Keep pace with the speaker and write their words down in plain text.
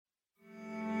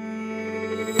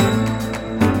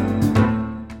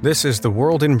This is The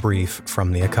World in Brief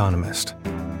from The Economist.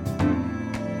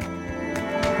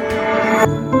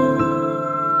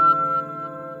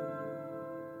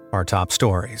 Our top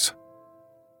stories.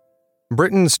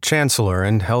 Britain's Chancellor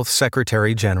and Health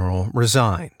Secretary-General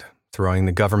resigned, throwing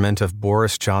the government of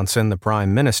Boris Johnson, the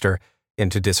Prime Minister,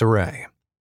 into disarray.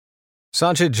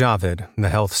 Sajid Javid, the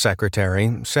Health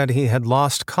Secretary, said he had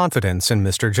lost confidence in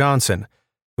Mr. Johnson,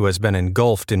 who has been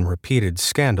engulfed in repeated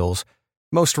scandals,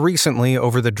 most recently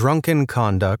over the drunken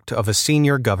conduct of a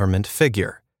senior government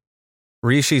figure.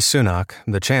 Rishi Sunak,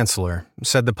 the Chancellor,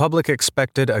 said the public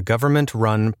expected a government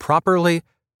run properly,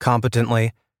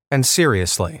 competently, and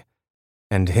seriously,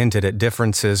 and hinted at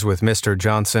differences with Mr.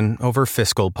 Johnson over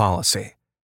fiscal policy.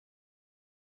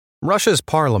 Russia's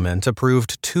parliament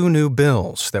approved 2 new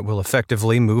bills that will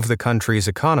effectively move the country's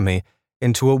economy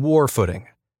into a war footing.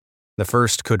 The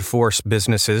first could force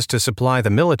businesses to supply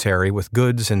the military with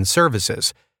goods and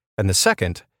services, and the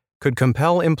second could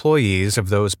compel employees of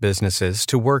those businesses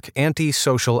to work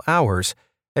anti-social hours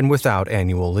and without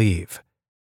annual leave.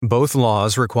 Both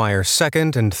laws require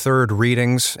second and third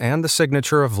readings and the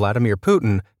signature of Vladimir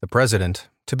Putin, the president,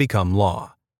 to become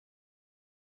law.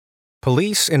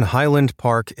 Police in Highland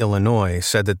Park, Illinois,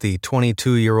 said that the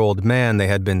 22-year-old man they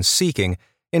had been seeking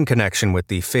in connection with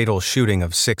the fatal shooting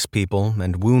of 6 people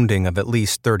and wounding of at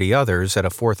least 30 others at a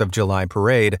 4th of July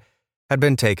parade had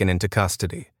been taken into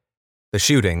custody. The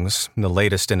shootings, the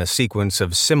latest in a sequence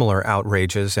of similar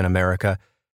outrages in America,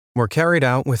 were carried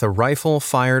out with a rifle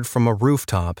fired from a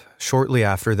rooftop shortly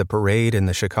after the parade in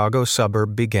the Chicago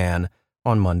suburb began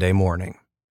on Monday morning.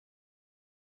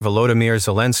 Volodymyr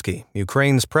Zelensky,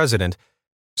 Ukraine's president,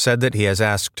 said that he has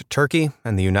asked Turkey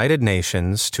and the United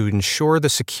Nations to ensure the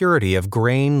security of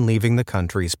grain leaving the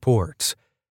country's ports.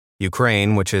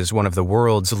 Ukraine, which is one of the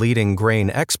world's leading grain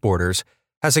exporters,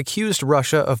 has accused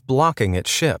Russia of blocking its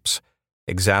ships,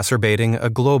 exacerbating a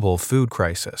global food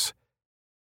crisis.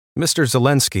 Mr.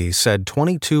 Zelensky said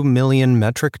 22 million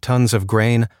metric tons of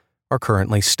grain are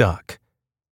currently stuck,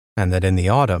 and that in the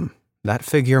autumn, that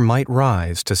figure might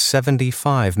rise to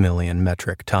 75 million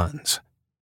metric tons.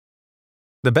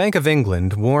 The Bank of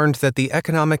England warned that the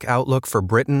economic outlook for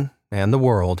Britain and the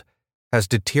world has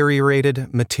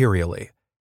deteriorated materially.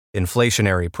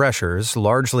 Inflationary pressures,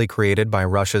 largely created by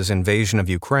Russia's invasion of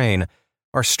Ukraine,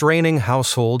 are straining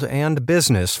household and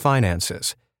business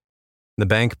finances. The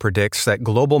bank predicts that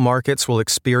global markets will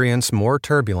experience more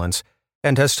turbulence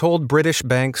and has told British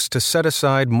banks to set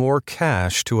aside more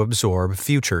cash to absorb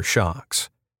future shocks.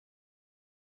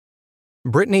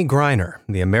 Brittney Griner,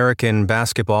 the American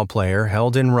basketball player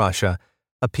held in Russia,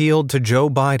 appealed to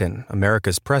Joe Biden,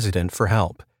 America's president, for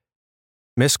help.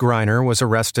 Miss Griner was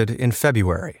arrested in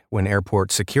February when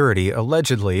airport security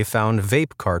allegedly found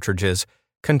vape cartridges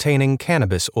containing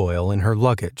cannabis oil in her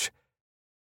luggage.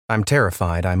 "I'm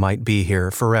terrified I might be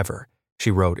here forever," she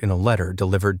wrote in a letter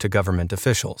delivered to government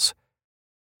officials.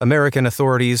 American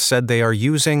authorities said they are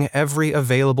using every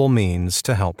available means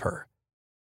to help her.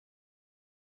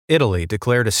 Italy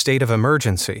declared a state of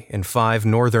emergency in 5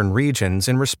 northern regions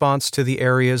in response to the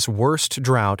area's worst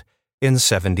drought in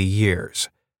 70 years.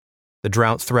 The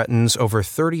drought threatens over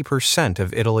 30%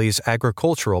 of Italy's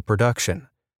agricultural production.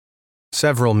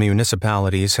 Several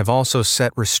municipalities have also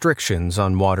set restrictions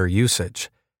on water usage.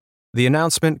 The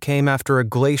announcement came after a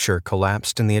glacier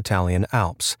collapsed in the Italian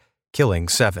Alps, killing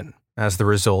 7, as the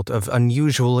result of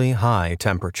unusually high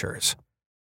temperatures.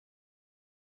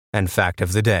 And fact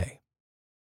of the day: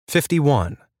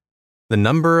 51. The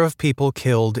number of people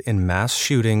killed in mass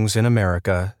shootings in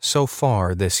America so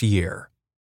far this year.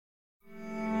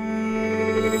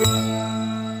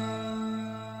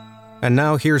 And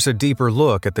now here's a deeper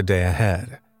look at the day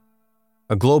ahead.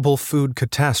 A global food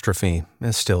catastrophe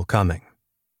is still coming.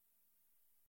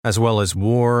 As well as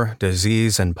war,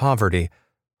 disease, and poverty,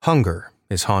 hunger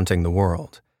is haunting the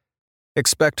world.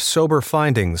 Expect sober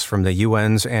findings from the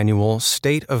UN's annual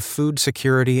State of Food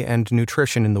Security and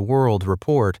Nutrition in the World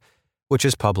report, which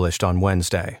is published on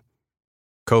Wednesday.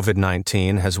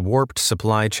 COVID-19 has warped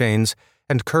supply chains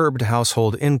and curbed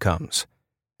household incomes,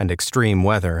 and extreme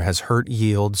weather has hurt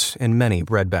yields in many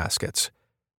breadbaskets.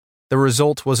 The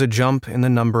result was a jump in the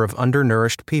number of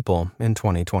undernourished people in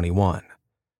 2021.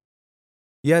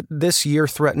 Yet this year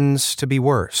threatens to be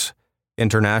worse.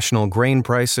 International grain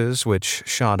prices, which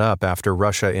shot up after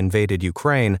Russia invaded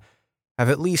Ukraine, have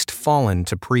at least fallen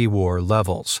to pre-war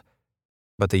levels.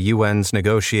 But the UN's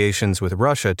negotiations with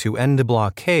Russia to end the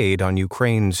blockade on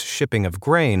Ukraine's shipping of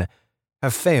grain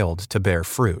have failed to bear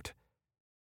fruit.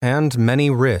 And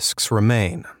many risks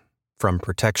remain, from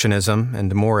protectionism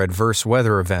and more adverse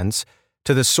weather events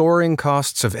to the soaring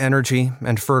costs of energy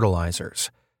and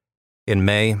fertilizers. In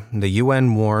May, the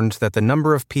UN warned that the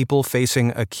number of people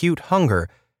facing acute hunger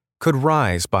could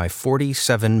rise by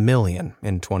 47 million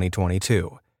in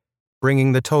 2022,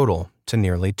 bringing the total to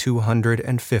nearly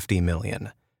 250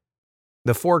 million.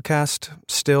 The forecast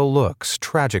still looks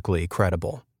tragically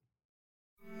credible.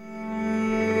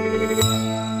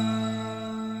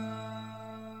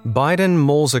 Biden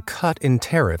mulls a cut in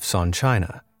tariffs on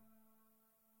China.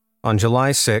 On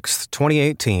July 6,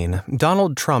 2018,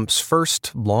 Donald Trump's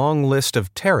first long list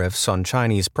of tariffs on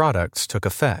Chinese products took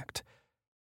effect.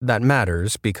 That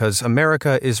matters because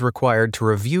America is required to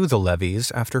review the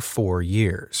levies after 4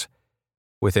 years.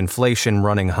 With inflation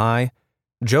running high,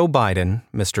 Joe Biden,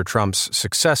 Mr. Trump's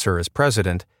successor as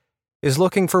president, is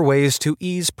looking for ways to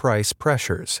ease price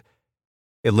pressures.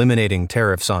 Eliminating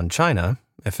tariffs on China,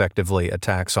 effectively a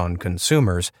tax on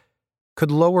consumers, could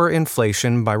lower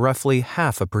inflation by roughly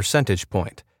 0.5 percentage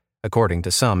point, according to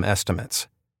some estimates.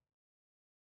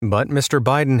 But Mr.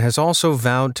 Biden has also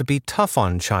vowed to be tough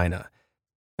on China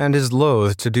and is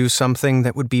loath to do something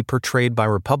that would be portrayed by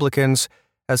Republicans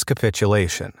as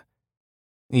capitulation.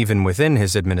 Even within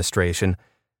his administration,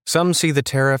 some see the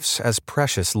tariffs as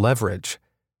precious leverage.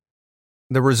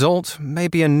 The result may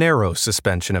be a narrow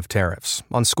suspension of tariffs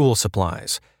on school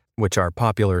supplies, which are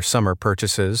popular summer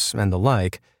purchases and the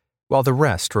like, while the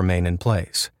rest remain in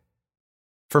place.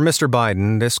 For Mr.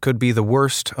 Biden, this could be the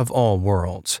worst of all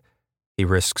worlds. He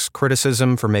risks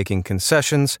criticism for making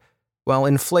concessions, while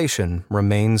inflation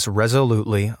remains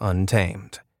resolutely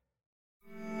untamed.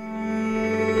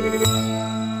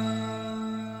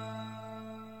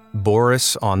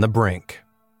 Boris on the brink.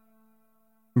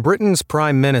 Britain's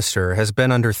Prime Minister has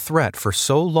been under threat for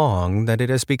so long that it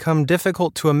has become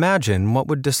difficult to imagine what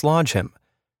would dislodge him.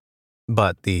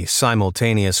 But the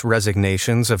simultaneous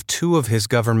resignations of 2 of his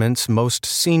government's most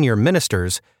senior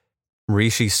ministers,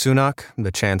 Rishi Sunak,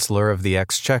 the Chancellor of the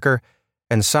Exchequer,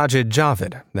 and Sajid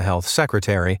Javid, the Health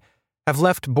Secretary, have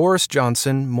left Boris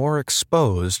Johnson more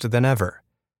exposed than ever.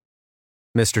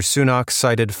 Mr. Sunak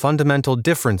cited fundamental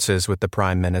differences with the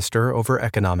Prime Minister over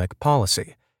economic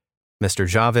policy. Mr.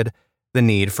 Javid, the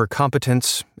need for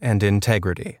competence and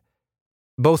integrity.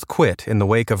 Both quit in the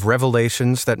wake of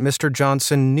revelations that Mr.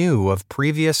 Johnson knew of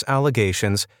previous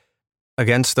allegations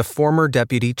against the former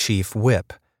Deputy Chief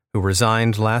Whip, who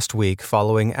resigned last week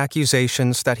following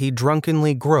accusations that he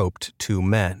drunkenly groped 2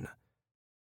 men.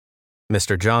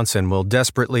 Mr. Johnson will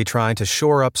desperately try to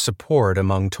shore up support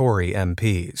among Tory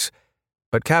MPs,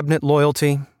 but cabinet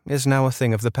loyalty is now a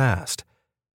thing of the past.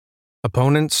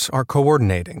 Opponents are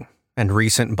coordinating, and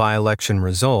recent by-election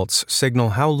results signal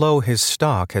how low his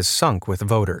stock has sunk with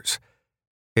voters.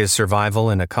 His survival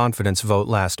in a confidence vote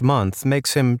last month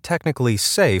makes him technically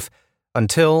safe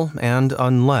until and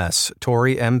unless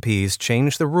Tory MPs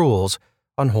change the rules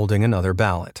on holding another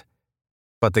ballot.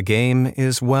 But the game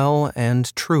is well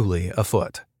and truly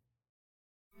afoot.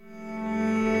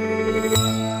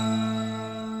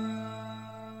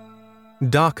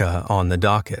 DACA on the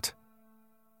docket.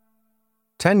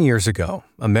 10 years ago,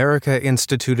 America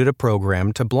instituted a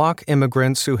program to block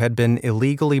immigrants who had been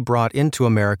illegally brought into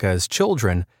America as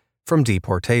children from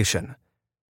deportation.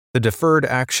 The Deferred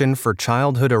Action for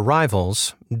Childhood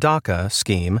Arrivals, DACA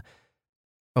scheme,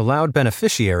 allowed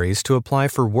beneficiaries to apply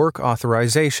for work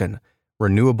authorization,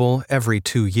 renewable every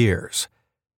 2 years.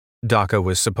 DACA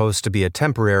was supposed to be a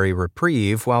temporary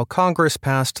reprieve while Congress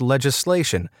passed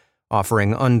legislation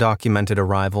offering undocumented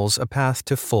arrivals a path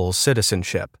to full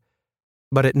citizenship.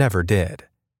 But it never did.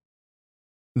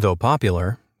 Though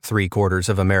popular, 3/4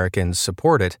 of Americans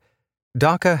support it,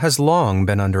 DACA has long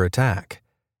been under attack.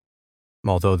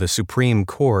 Although the Supreme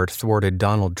Court thwarted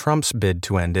Donald Trump's bid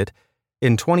to end it,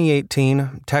 in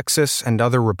 2018, Texas and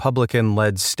other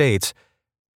Republican-led states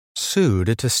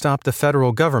sued to stop the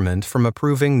federal government from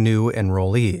approving new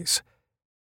enrollees.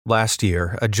 Last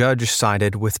year, a judge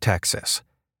sided with Texas.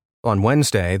 On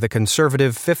Wednesday, the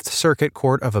conservative Fifth Circuit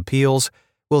Court of Appeals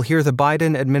will hear the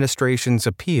Biden administration's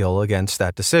appeal against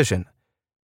that decision.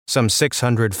 Some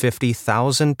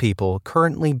 650,000 people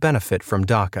currently benefit from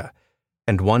DACA,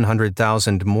 and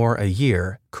 100,000 more a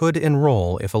year could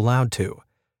enroll if allowed to.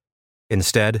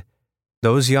 Instead,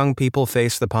 those young people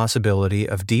face the possibility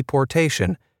of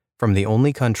deportation from the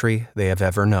only country they have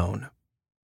ever known.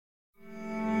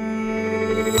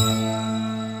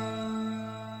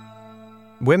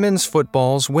 Women's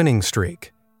football's winning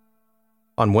streak.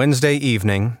 On Wednesday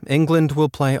evening, England will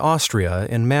play Austria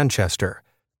in Manchester,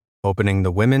 opening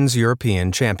the Women's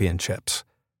European Championships.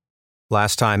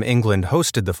 Last time England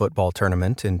hosted the football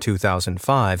tournament in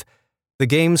 2005, the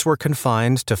games were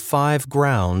confined to 5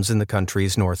 grounds in the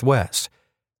country's northwest.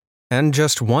 and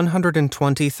just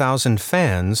 120,000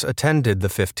 fans attended the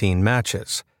 15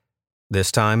 matches.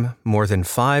 This time, more than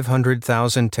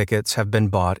 500,000 tickets have been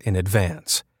bought in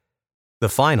advance. The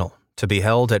final, to be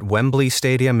held at Wembley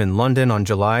Stadium in London on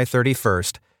July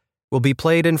 31st, will be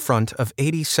played in front of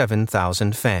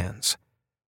 87,000 fans.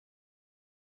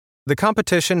 The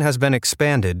competition has been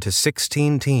expanded to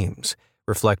 16 teams,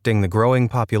 reflecting the growing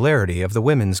popularity of the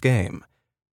women's game.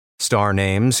 Star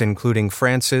names including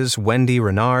France's Wendy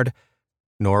Renard,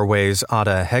 Norway's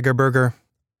Ada Hegerberger,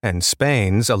 and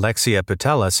Spain's Alexia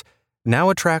Putellas now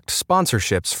attract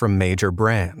sponsorships from major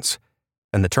brands,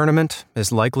 and the tournament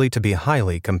is likely to be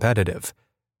highly competitive.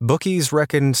 Bookies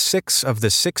reckon 6 of the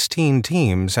 16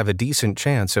 teams have a decent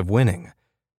chance of winning.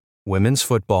 Women's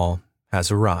football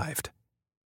has arrived.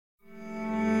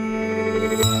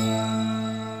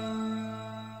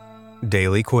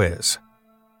 Daily Quiz.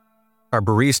 Our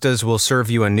baristas will serve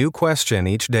you a new question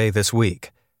each day this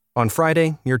week. On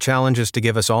Friday, your challenge is to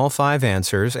give us all 5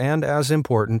 answers and, as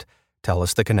important, tell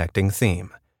us the connecting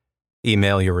theme.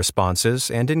 Email your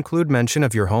responses and include mention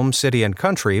of your home city and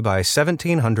country by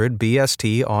 1700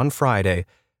 BST on Friday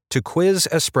to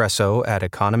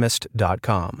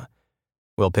quizespresso@economist.com.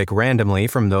 We'll pick randomly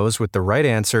from those with the right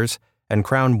answers and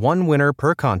crown one winner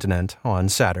per continent on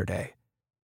Saturday.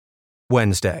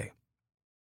 Wednesday.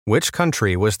 Which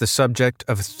country was the subject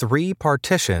of 3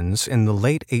 partitions in the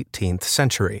late 18th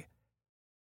century?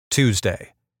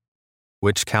 Tuesday.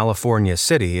 Which California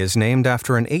city is named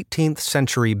after an 18th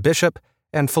century bishop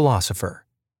and philosopher?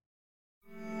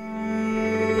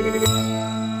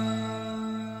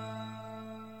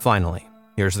 Finally,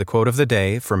 here's the quote of the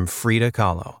day from Frida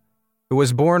Kahlo, who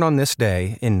was born on this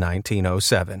day in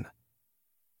 1907.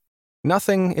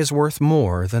 Nothing is worth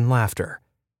more than laughter.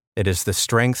 It is the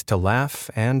strength to laugh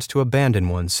and to abandon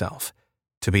oneself,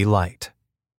 to be light.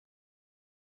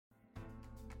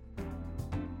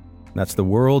 That's the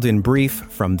world in brief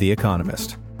from The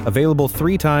Economist, available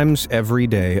 3 times every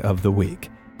day of the week.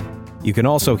 You can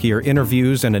also hear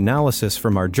interviews and analysis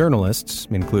from our journalists,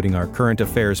 including our current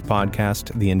affairs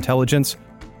podcast, The Intelligence,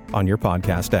 on your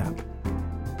podcast app.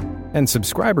 And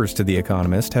subscribers to The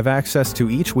Economist have access to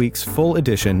each week's full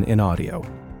edition in audio.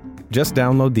 Just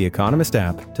download the Economist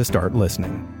app to start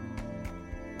listening.